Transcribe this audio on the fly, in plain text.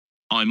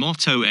I'm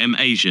Otto M.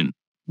 Asian.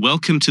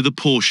 Welcome to the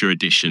Porsche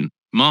edition,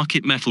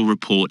 Market Metal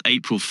Report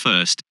April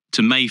 1st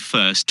to May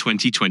 1st,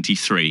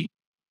 2023.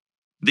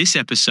 This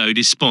episode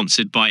is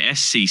sponsored by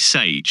SC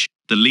Sage,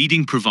 the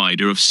leading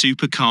provider of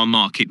supercar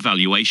market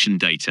valuation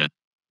data.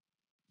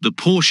 The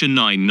Porsche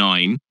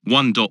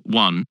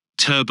 991.1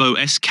 Turbo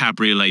S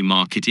Cabriolet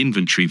market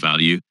inventory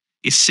value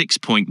is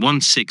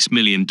 $6.16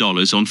 million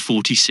on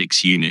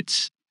 46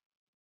 units.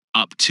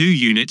 Up 2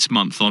 units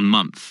month on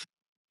month.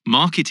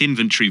 Market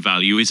inventory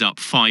value is up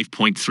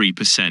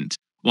 5.3%,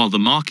 while the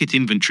market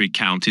inventory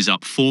count is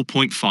up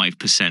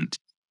 4.5%.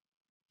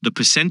 The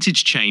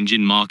percentage change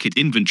in market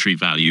inventory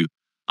value,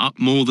 up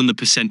more than the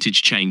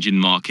percentage change in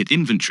market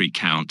inventory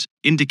count,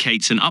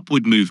 indicates an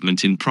upward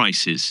movement in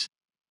prices.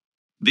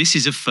 This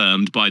is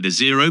affirmed by the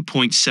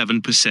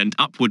 0.7%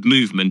 upward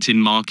movement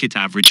in market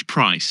average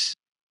price.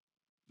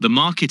 The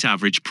market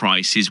average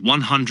price is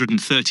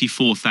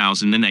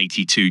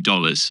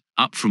 $134,082,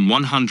 up from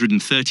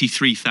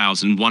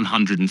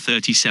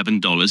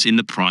 $133,137 in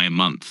the prior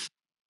month.